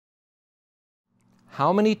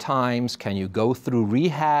How many times can you go through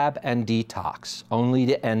rehab and detox only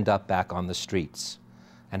to end up back on the streets?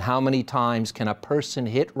 And how many times can a person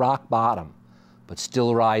hit rock bottom but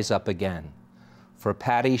still rise up again? For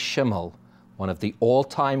Patty Schemel, one of the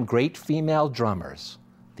all-time great female drummers,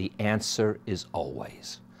 the answer is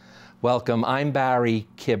always. Welcome, I'm Barry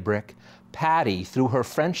Kibrick. Patty, through her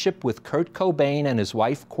friendship with Kurt Cobain and his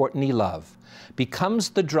wife Courtney Love,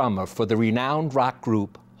 becomes the drummer for the renowned rock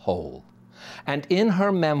group Hole. And in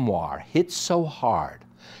her memoir, Hit So Hard,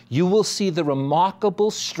 you will see the remarkable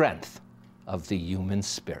strength of the human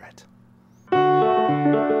spirit. Patty,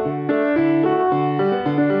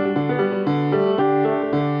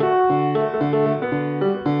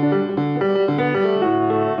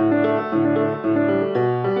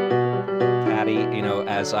 you know,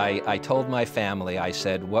 as I told my family, I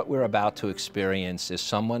said, what we're about to experience is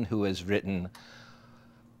someone who has written,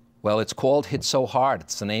 well, it's called Hit So Hard.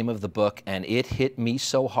 It's the name of the book, and it hit me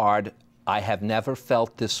so hard. I have never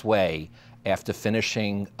felt this way after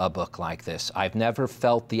finishing a book like this. I've never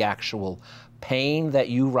felt the actual pain that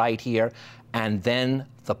you write here, and then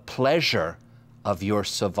the pleasure of your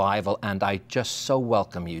survival, and I just so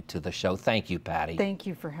welcome you to the show. Thank you, Patty. Thank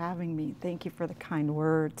you for having me. Thank you for the kind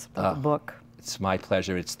words about the book. It's my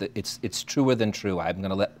pleasure. It's truer than true. I'm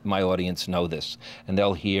going to let my audience know this, and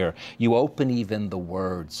they'll hear. You open even the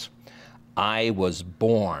words, I was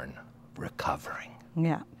born recovering.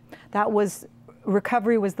 Yeah, that was,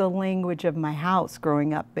 recovery was the language of my house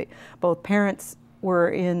growing up. Both parents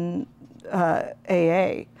were in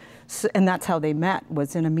AA, and that's how they met,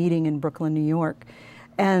 was in a meeting in Brooklyn, New York.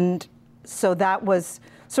 And so that was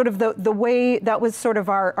sort of the way, that was sort of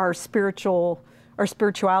our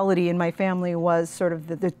spirituality in my family was sort of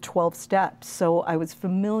the 12 steps. So I was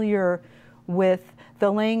familiar with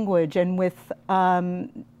the language and with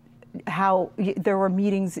how there were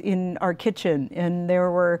meetings in our kitchen, and there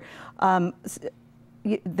were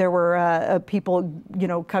people, you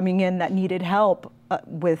know, coming in that needed help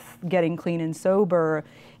with getting clean and sober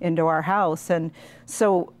into our house. And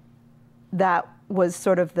so that was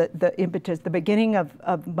sort of the impetus. The beginning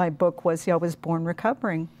of my book was, I was born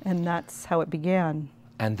recovering, and that's how it began.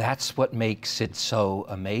 And that's what makes it so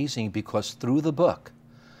amazing, because through the book,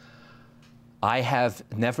 I have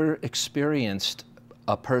never experienced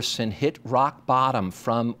a person hit rock bottom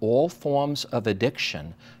from all forms of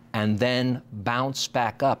addiction and then bounce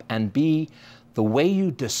back up and be the way you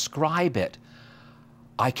describe it.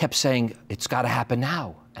 I kept saying, it's got to happen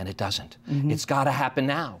now, and it doesn't. Mm-hmm. It's got to happen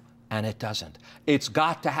now, and it doesn't. It's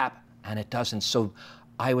got to happen, and it doesn't. So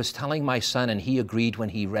I was telling my son, and he agreed when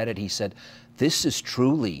he read it. He said, this is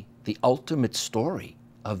truly the ultimate story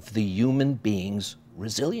of the human being's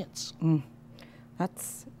resilience.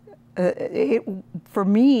 That's, for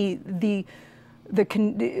me, the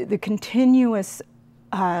continuous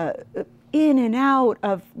in and out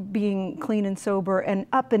of being clean and sober, and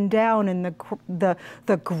up and down, and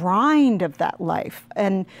the grind of that life,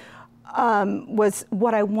 and was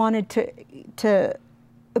what I wanted to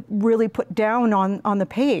really put down on the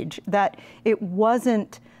page. That it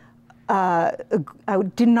wasn't. I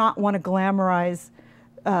did not want to glamorize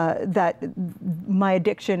that my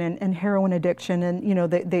addiction and heroin addiction, and you know,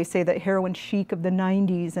 they say that heroin chic of the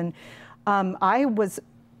 90s, and I was,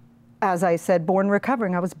 as I said, born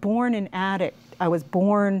recovering. I was born an addict. I was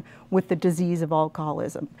born with the disease of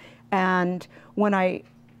alcoholism. And when I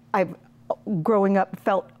growing up,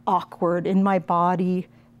 felt awkward in my body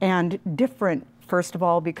and different, first of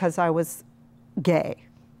all, because I was gay.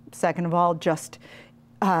 Second of all, just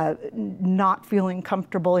not feeling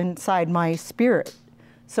comfortable inside my spirit.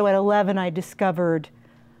 So at 11, I discovered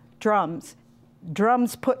drums.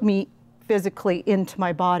 Drums put me physically into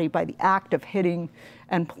my body. By the act of hitting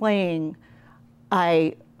and playing,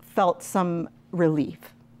 I felt some relief.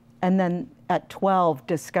 And then at 12,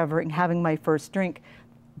 having my first drink,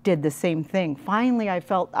 did the same thing. Finally, I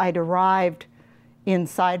felt I'd arrived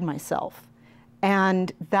inside myself.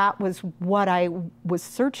 And that was what I was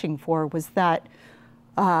searching for, was that,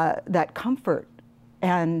 that comfort.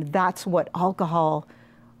 And that's what alcohol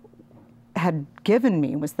had given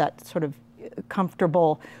me, was that sort of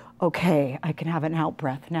comfortable, okay, I can have an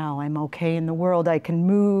out-breath now. I'm okay in the world. I can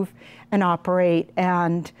move and operate,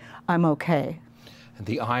 and I'm okay. And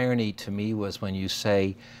the irony to me was when you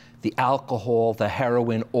say the alcohol, the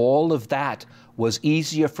heroin, all of that was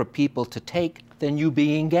easier for people to take than you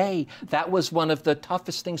being gay. That was one of the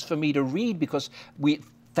toughest things for me to read, because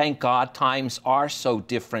thank God times are so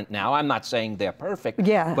different now. I'm not saying they're perfect,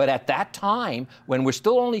 Yeah. but at that time, when we're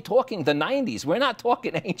still only talking the 90s, we're not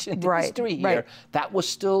talking ancient history here, right. that was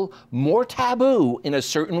still more taboo in a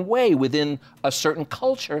certain way within a certain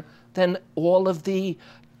culture than all of the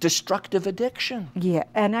destructive addiction. Yeah,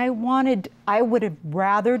 and I would have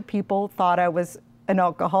rathered people thought I was an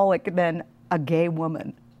alcoholic than a gay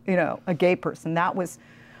woman, you know, a gay person. That was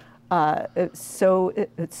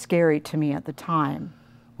it's scary to me at the time.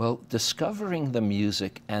 Well, discovering the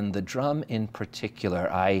music and the drum in particular,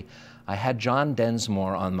 I had John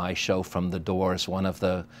Densmore on my show from The Doors, one of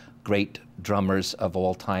the great drummers of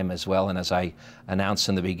all time as well. And as I announced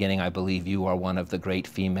in the beginning, I believe you are one of the great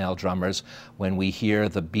female drummers. When we hear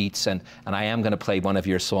the beats, and I am going to play one of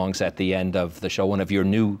your songs at the end of the show, one of your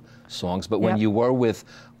new songs, but when you were with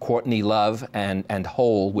Courtney Love and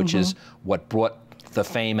Hole, which is what brought the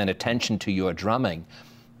fame and attention to your drumming,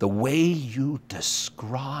 the way you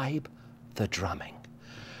describe the drumming,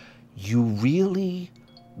 you really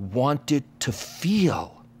wanted to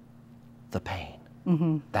feel the pain.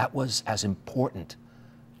 That was as important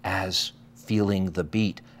as feeling the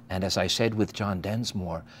beat. And as I said with John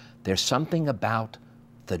Densmore, there's something about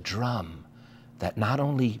the drum that not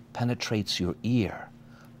only penetrates your ear,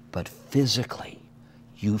 but physically,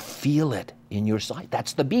 you feel it in your side.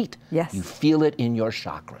 That's the beat. Yes. You feel it in your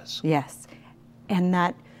chakras. Yes. And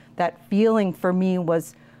that feeling for me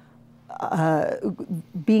was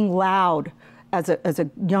being loud. As a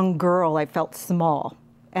young girl, I felt small.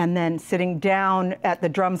 And then sitting down at the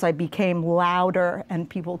drums, I became louder and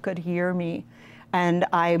people could hear me. And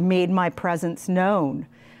I made my presence known.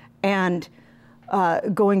 And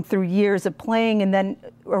going through years of playing and then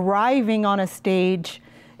arriving on a stage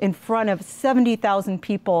in front of 70,000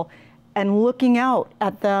 people and looking out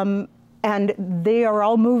at them, and they are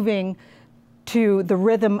all moving to the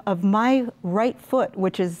rhythm of my right foot,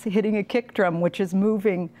 which is hitting a kick drum, which is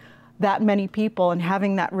moving that many people, and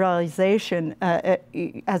having that realization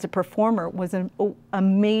as a performer was an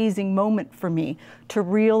amazing moment for me to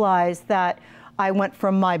realize that I went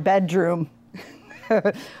from my bedroom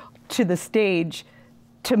to the stage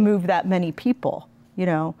to move that many people, you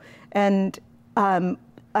know. And I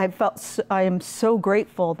am so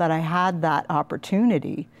grateful that I had that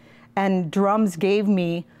opportunity, and drums gave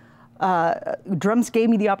me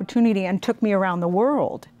the opportunity and took me around the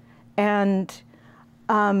world, and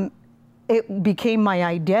it became my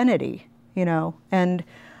identity, you know, and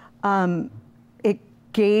it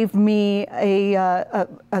gave me a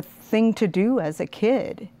thing to do as a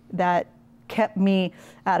kid that kept me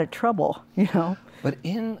out of trouble, you know. But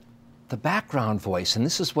in the background voice, and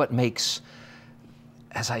this is what makes,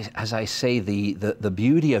 as I say, the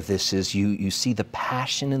beauty of this is you see the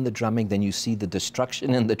passion in the drumming, then you see the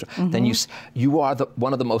destruction in the then you are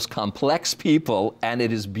one of the most complex people, and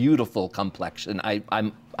it is beautiful complexion,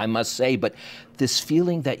 I must say. But this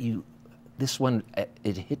feeling that this one,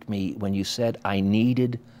 it hit me when you said, I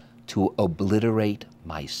needed to obliterate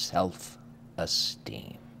my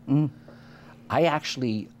self-esteem. I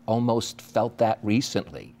actually almost felt that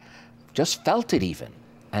recently, just felt it even,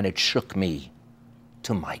 and it shook me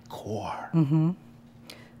to my core.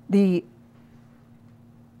 The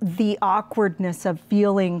awkwardness of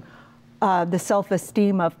feeling the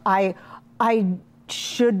self-esteem of I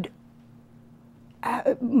should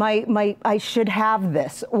I should have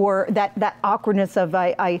this, or that awkwardness of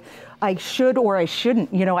I should or I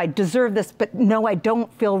shouldn't, you know, I deserve this, but no, I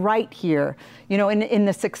don't feel right here, you know, in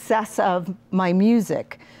the success of my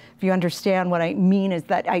music. If you understand what I mean, is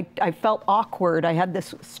that I felt awkward. I had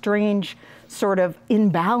this strange sort of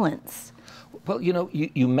imbalance. Well, you know,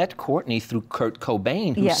 you met Courtney through Kurt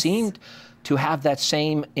Cobain, who seemed to have that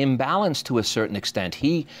same imbalance to a certain extent.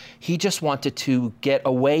 He just wanted to get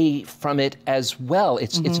away from it as well.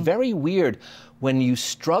 It's very weird when you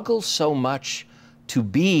struggle so much to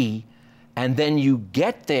be, and then you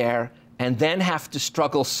get there, and then have to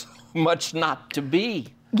struggle so much not to be.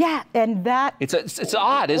 Yeah, and that... It's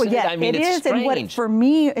odd, isn't it? I mean, it's strange. And what, for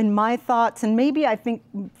me, in my thoughts, and maybe I think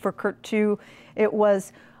for Kurt too, it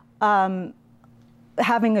was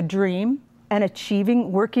having a dream and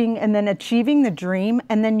working and then achieving the dream,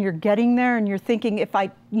 and then you're getting there and you're thinking, if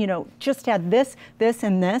I, you know, just had this, this,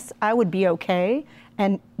 and this, I would be okay,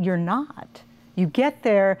 and you're not. You get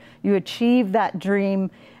there, you achieve that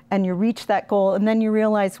dream, and you reach that goal, and then you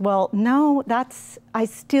realize, well, no, I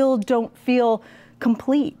still don't feel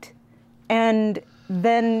complete. And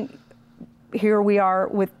then here we are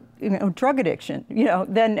with, you know, drug addiction, you know,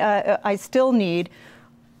 then I still need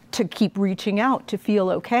to keep reaching out to feel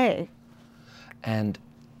okay. And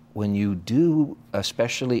when you do,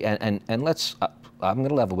 especially, and let's I'm going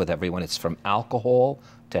to level with everyone. It's from alcohol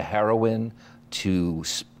to heroin to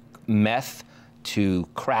meth to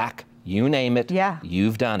crack, you name it, yeah,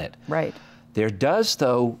 you've done it. Right. There does,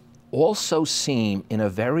 though, also seem in a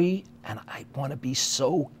very, and I want to be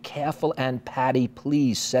so careful, and Patty,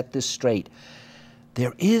 please set this straight.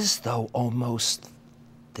 There is, though, almost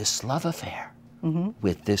this love affair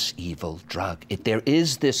with this evil drug. There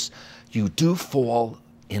is this, you do fall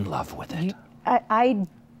in love with it. I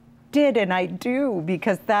did, and I do,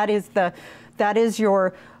 because that is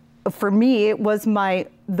your, for me, it was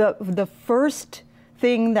the first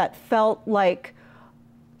thing that felt like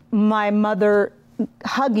my mother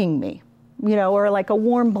hugging me, you know, or like a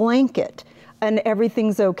warm blanket, and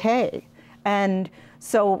everything's okay. And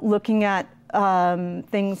so looking at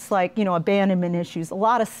things like, you know, abandonment issues, a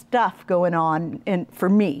lot of stuff going on for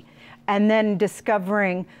me, and then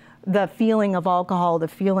discovering the feeling of alcohol, the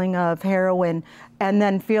feeling of heroin, and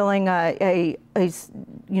then feeling a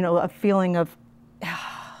feeling of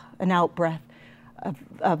an out breath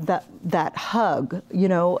of that hug, you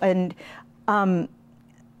know, and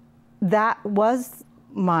that was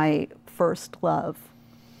my first love.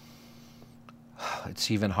 It's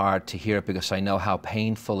even hard to hear it because I know how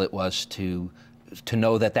painful it was to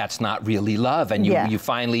know that that's not really love, and you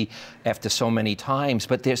finally, after so many times.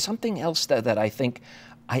 But there's something else that I think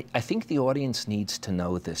the audience needs to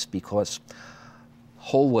know this, because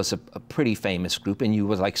Hole was a pretty famous group, and you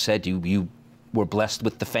were, like I said, you were blessed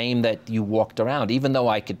with the fame that you walked around, even though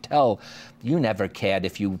I could tell you never cared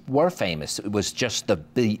if you were famous. It was just the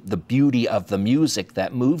beauty of the music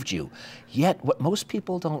that moved you. Yet what most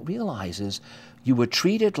people don't realize is you were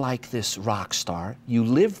treated like this rock star, you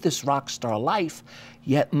lived this rock star life,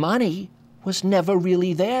 yet money was never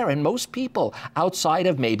really there. And most people, outside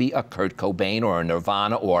of maybe a Kurt Cobain or a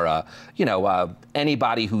Nirvana or a,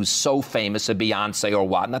 anybody who's so famous, a Beyonce or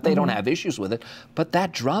whatnot, they don't have issues with it. But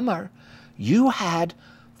that drummer, you had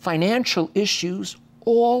financial issues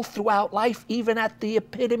all throughout life, even at the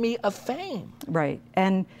epitome of fame. Right,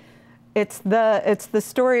 and it's the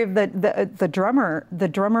story of the drummer. The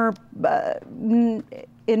drummer in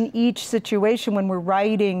each situation when we're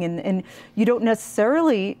writing, and you don't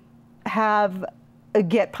necessarily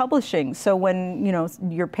get publishing. So when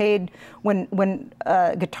you're paid, when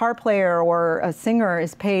a guitar player or a singer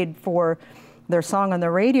is paid for their song on the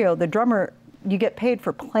radio, the drummer, you get paid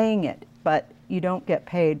for playing it, but you don't get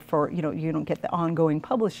paid for, you don't get the ongoing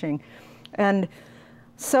publishing. And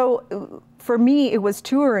so for me, it was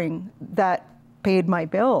touring that paid my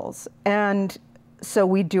bills. And so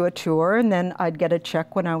we'd do a tour, and then I'd get a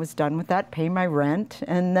check when I was done with that, pay my rent,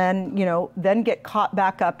 and then, then get caught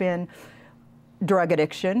back up in drug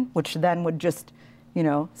addiction, which then would just,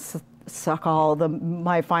 suck all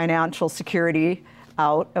my financial security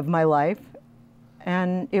out of my life.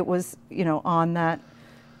 And it was, on that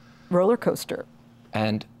roller coaster.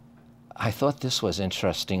 And I thought this was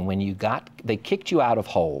interesting. When they kicked you out of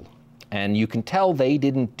Hole, and you can tell they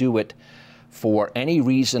didn't do it for any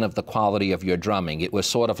reason of the quality of your drumming. It was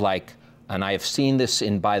sort of like, and I have seen this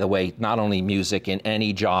in, by the way, not only music, in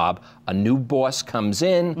any job, a new boss comes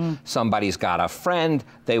in, somebody's got a friend,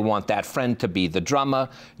 they want that friend to be the drummer,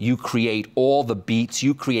 you create all the beats,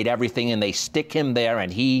 you create everything, and they stick him there,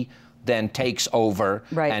 and he then takes over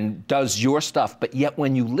and does your stuff. But yet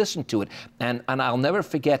when you listen to it, and I'll never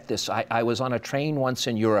forget this, I was on a train once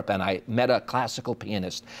in Europe, and I met a classical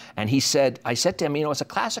pianist, and I said to him, as a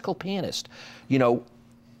classical pianist,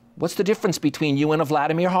 what's the difference between you and a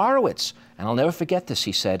Vladimir Horowitz? And I'll never forget this.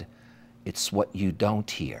 He said, it's what you don't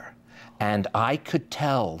hear. And I could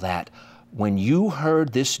tell that when you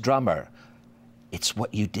heard this drummer, it's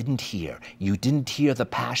what you didn't hear. You didn't hear the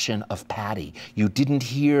passion of Patty. You didn't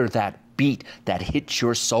hear that beat that hits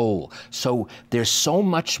your soul. So there's so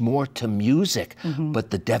much more to music,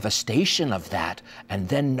 but the devastation of that, and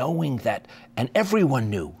then knowing that, and everyone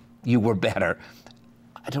knew you were better.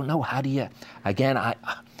 I don't know, how do you, again, I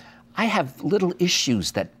have little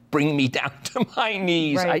issues that bring me down to my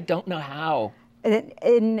knees. I don't know how.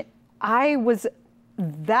 And I was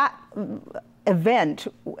that event,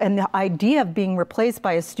 and the idea of being replaced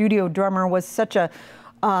by a studio drummer was such a,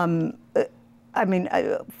 I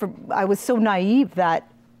was so naive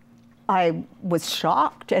that I was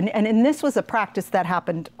shocked. And this was a practice that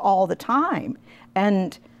happened all the time.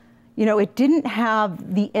 And, it didn't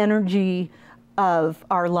have the energy of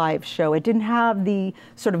our live show. It didn't have the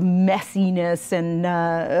sort of messiness and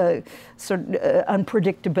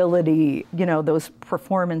unpredictability, those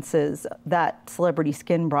performances that Celebrity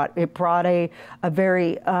Skin brought. It brought a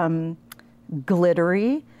very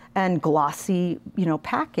glittery and glossy,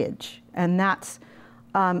 package. And that's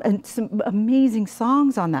and some amazing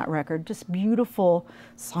songs on that record, just beautiful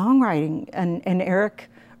songwriting. And Eric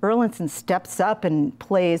Erlandson steps up and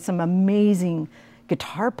plays some amazing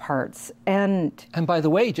guitar parts. And by the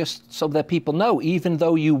way, just so that people know, even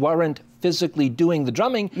though you weren't physically doing the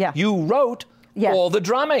drumming, you wrote all the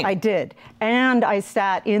drumming. I did. And I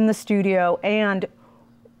sat in the studio and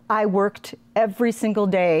I worked every single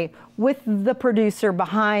day with the producer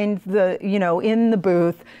behind the, in the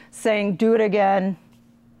booth saying, do it again,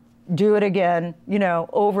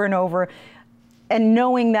 over and over. And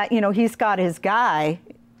knowing that, he's got his guy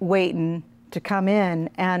waiting to come in,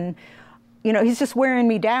 and, he's just wearing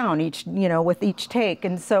me down with each take.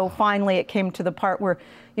 And so finally it came to the part where,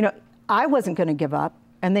 I wasn't going to give up,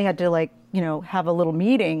 and they had to have a little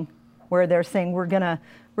meeting where they're saying, we're gonna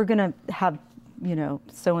have,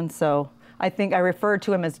 so-and-so. I think I referred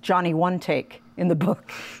to him as Johnny One Take in the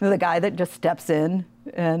book, the guy that just steps in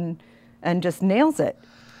and just nails it.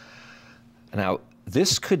 Now,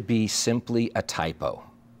 this could be simply a typo.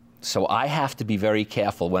 So I have to be very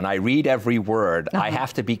careful. When I read every word, I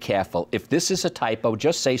have to be careful. If this is a typo,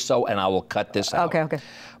 just say so and I will cut this out. Okay.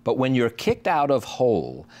 But when you're kicked out of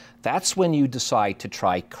whole, that's when you decide to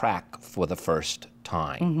try crack for the first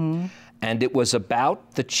time. And it was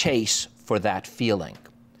about the chase for that feeling.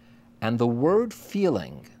 And the word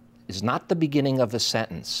feeling is not the beginning of a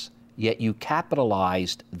sentence, yet you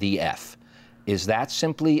capitalized the F. Is that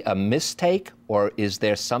simply a mistake, or is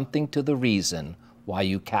there something to the reason why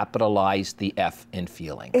you capitalized the F in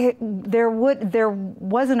feeling? There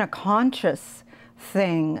wasn't a conscious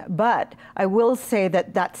thing, but I will say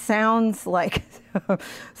that sounds like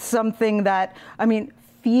something that,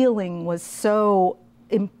 feeling was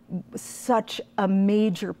such a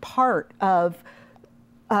major part of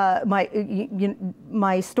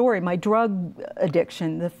my story, my drug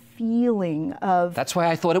addiction, the feeling of... That's why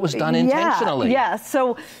I thought it was done intentionally. Yeah,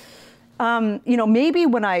 so... maybe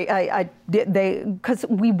when I did, because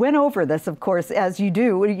we went over this, of course, as you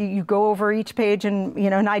do, you go over each page, and,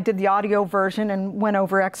 and I did the audio version and went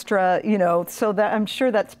over extra, so that I'm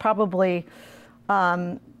sure that's probably,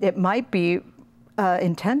 it might be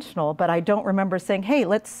intentional, but I don't remember saying, hey,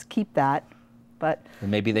 let's keep that. But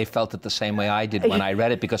maybe they felt it the same way I did when I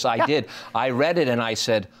read it, because I did. I read it and I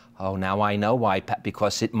said, oh, now I know why,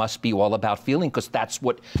 because it must be all about feeling, because that's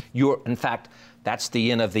what in fact, that's the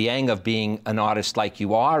yin of the yang of being an artist like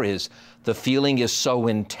you are, is the feeling is so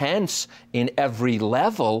intense in every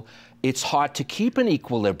level, it's hard to keep an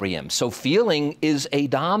equilibrium. So feeling is a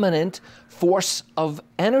dominant force of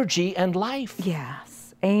energy and life.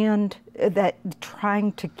 Yes, and that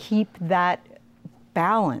trying to keep that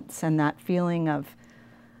balance and that feeling of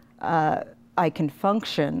I can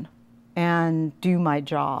function and do my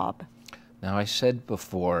job. Now, I said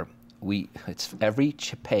before, it's every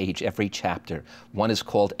page, every chapter, one is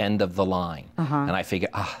called End of the Line. And I figure,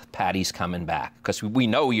 Patty's coming back, because we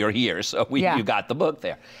know you're here, so you got the book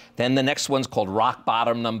there. Then the next one's called Rock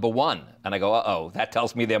Bottom #1. And I go, uh-oh, that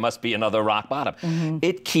tells me there must be another rock bottom.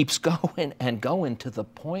 It keeps going and going to the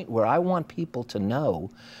point where I want people to know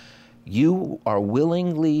you are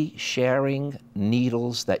willingly sharing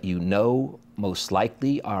needles that you know most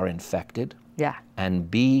likely are infected. And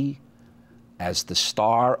B, as the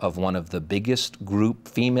star of one of the biggest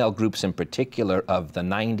female groups in particular of the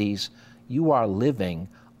 90s, you are living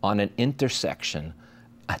on an intersection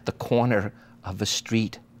at the corner of a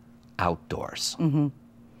street outdoors.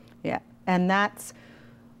 Yeah, and that's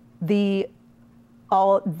the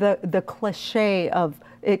cliche of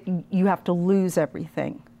it, you have to lose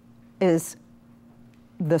everything, is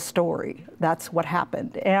the story. That's what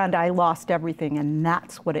happened. And I lost everything, and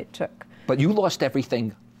that's what it took. But you lost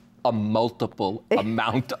everything a multiple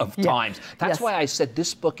amount of times. That's why I said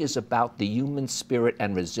this book is about the human spirit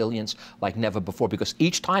and resilience like never before, because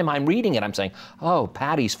each time I'm reading it, I'm saying, oh,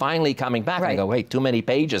 Patty's finally coming back. And I go, wait, too many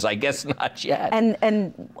pages, I guess not yet.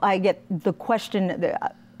 And I get the question,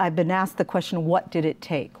 I've been asked the question, what did it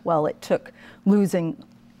take? Well, it took losing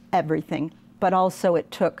everything, but also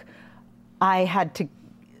I had to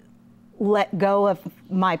let go of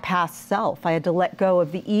my past self. I had to let go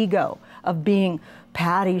of the ego of being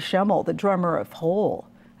Patty Schemel, the drummer of Hole.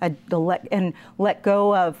 I had to let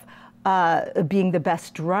go of being the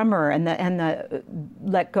best drummer, and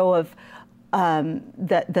let go of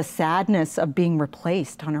the sadness of being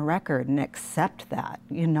replaced on a record, and accept that,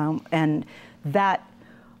 and that,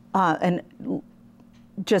 and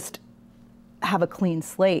just have a clean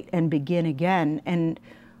slate and begin again. And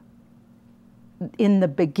in the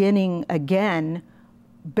beginning again,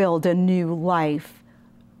 build a new life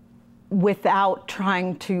without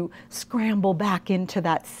trying to scramble back into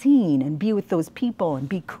that scene and be with those people and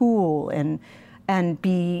be cool and and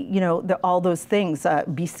be, you know, all those things,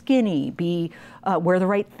 be skinny, wear the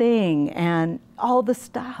right thing, and all the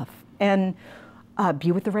stuff, and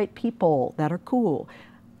be with the right people that are cool.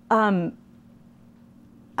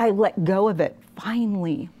 I let go of it,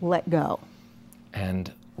 finally let go.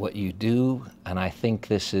 And what you do, and I think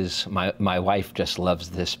this is, my wife just loves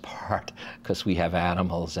this part because we have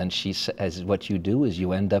animals, and she says what you do is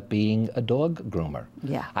you end up being a dog groomer.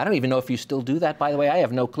 Yeah. I don't even know if you still do that, by the way. I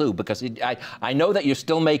have no clue, because I know that you're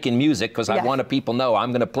still making music, because I want people to know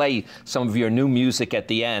I'm going to play some of your new music at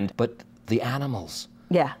the end. But the animals,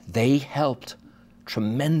 yeah, they helped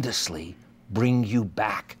tremendously bring you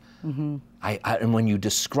back. Mm-hmm. And when you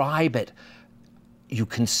describe it, you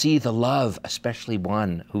can see the love, especially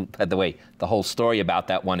one who, by the way, the whole story about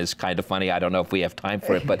that one is kind of funny. I don't know if we have time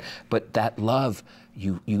for it, but that love,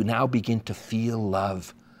 you now begin to feel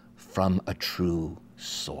love from a true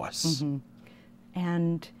source. Mm-hmm.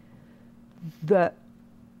 And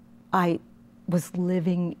I was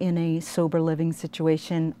living in a sober living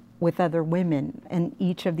situation with other women, and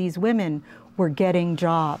each of these women were getting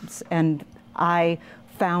jobs, and I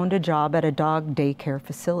found a job at a dog daycare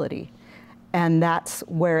facility. And that's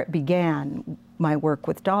where it began, my work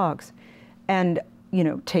with dogs. And, you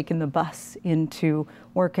know, taking the bus into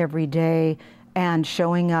work every day and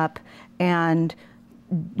showing up and,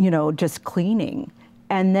 you know, just cleaning.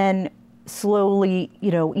 And then slowly,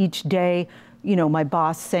 you know, each day, you know, my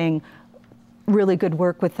boss saying, really good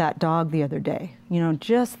work with that dog the other day, you know,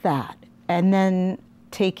 just that. And then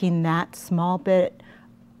taking that small bit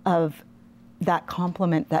of that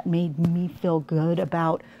compliment that made me feel good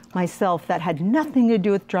about myself, that had nothing to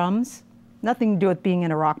do with drums, nothing to do with being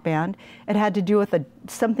in a rock band. It had to do with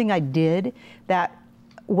something I did that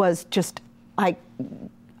was just, I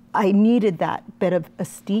needed that bit of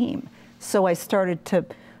esteem. So I started to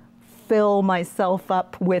fill myself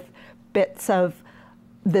up with bits of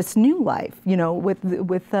this new life, you know,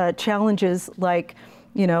 with challenges like,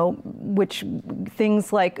 you know, which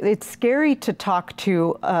things like, it's scary to talk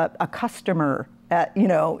to a customer at, you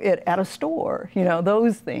know, at a store, you know,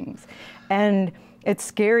 those things. And it's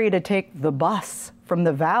scary to take the bus from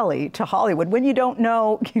the Valley to Hollywood when you don't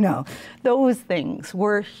know, you know, those things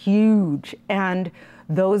were huge. And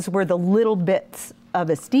those were the little bits of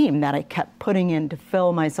esteem that I kept putting in to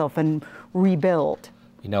fill myself and rebuild.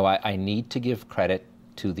 You know, I need to give credit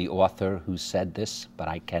to the author who said this, but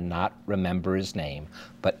I cannot remember his name.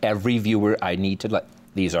 But every viewer, I need to let,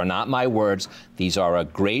 these are not my words, these are a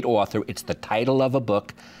great author. It's the title of a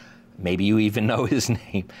book. Maybe you even know his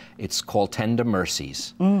name. It's called Tender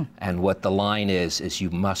Mercies. And what the line is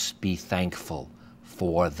you must be thankful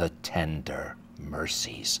for the tender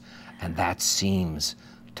mercies. And that seems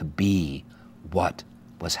to be what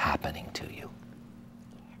was happening to you.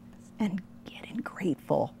 And getting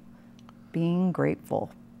grateful. Being grateful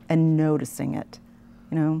and noticing it,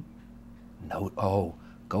 you know?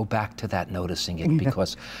 Go back to that noticing it,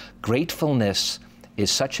 because gratefulness is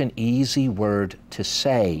such an easy word to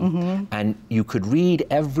say, and you could read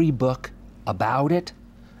every book about it,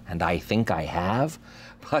 and I think I have,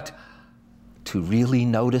 but to really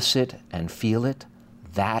notice it and feel it,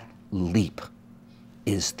 that leap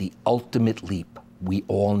is the ultimate leap we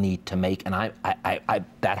all need to make, and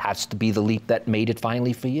that has to be the leap that made it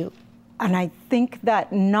finally for you. And I think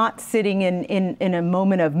that not sitting in a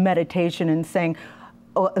moment of meditation and saying,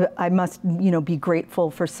 oh, I must, you know, be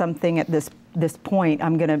grateful for something at this point.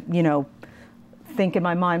 I'm going to, you know, think in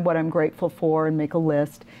my mind what I'm grateful for and make a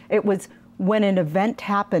list. It was when an event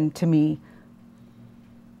happened to me,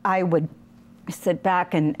 I would sit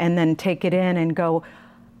back and then take it in and go,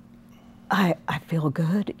 I feel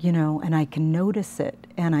good, you know, and I can notice it,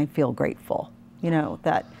 and I feel grateful, you know,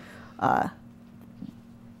 that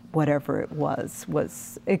whatever it was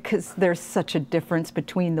because there's such a difference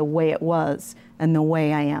between the way it was and the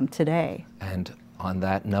way I am today. And on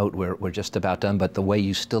that note, we're just about done, but the way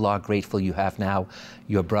you still are grateful, you have now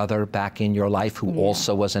your brother back in your life who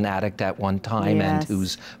also was an addict at one time and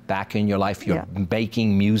who's back in your life. You're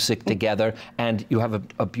making music together, and you have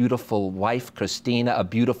a beautiful wife, Christina, a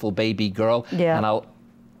beautiful baby girl. And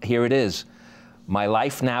here it is. My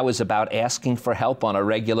life now is about asking for help on a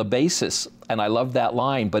regular basis. And I love that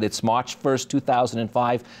line, but it's March 1st,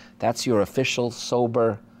 2005. That's your official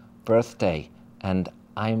sober birthday. And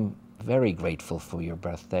I'm very grateful for your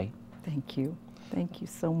birthday. Thank you. Thank you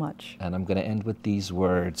so much. And I'm going to end with these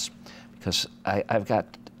words, because I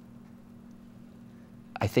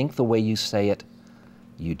think the way you say it,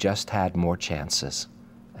 you just had more chances.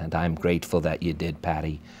 And I'm grateful that you did,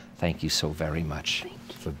 Patty. Thank you so very much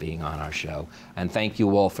for being on our show. And thank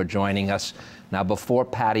you all for joining us. Now, before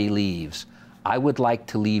Patty leaves, I would like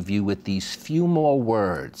to leave you with these few more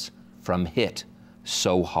words from Hit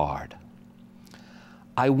So Hard.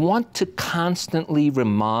 I want to constantly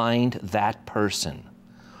remind that person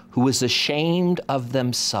who is ashamed of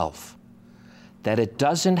themselves that it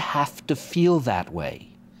doesn't have to feel that way.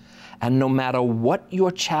 And no matter what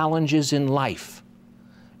your challenges in life,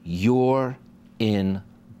 you're in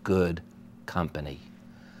good company.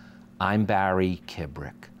 I'm Barry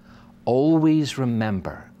Kibrick. Always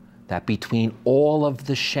remember that between all of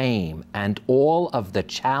the shame and all of the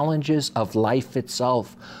challenges of life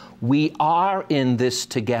itself, we are in this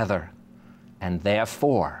together, and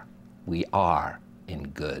therefore we are in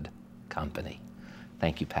good company.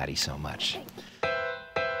 Thank you, Patty, so much.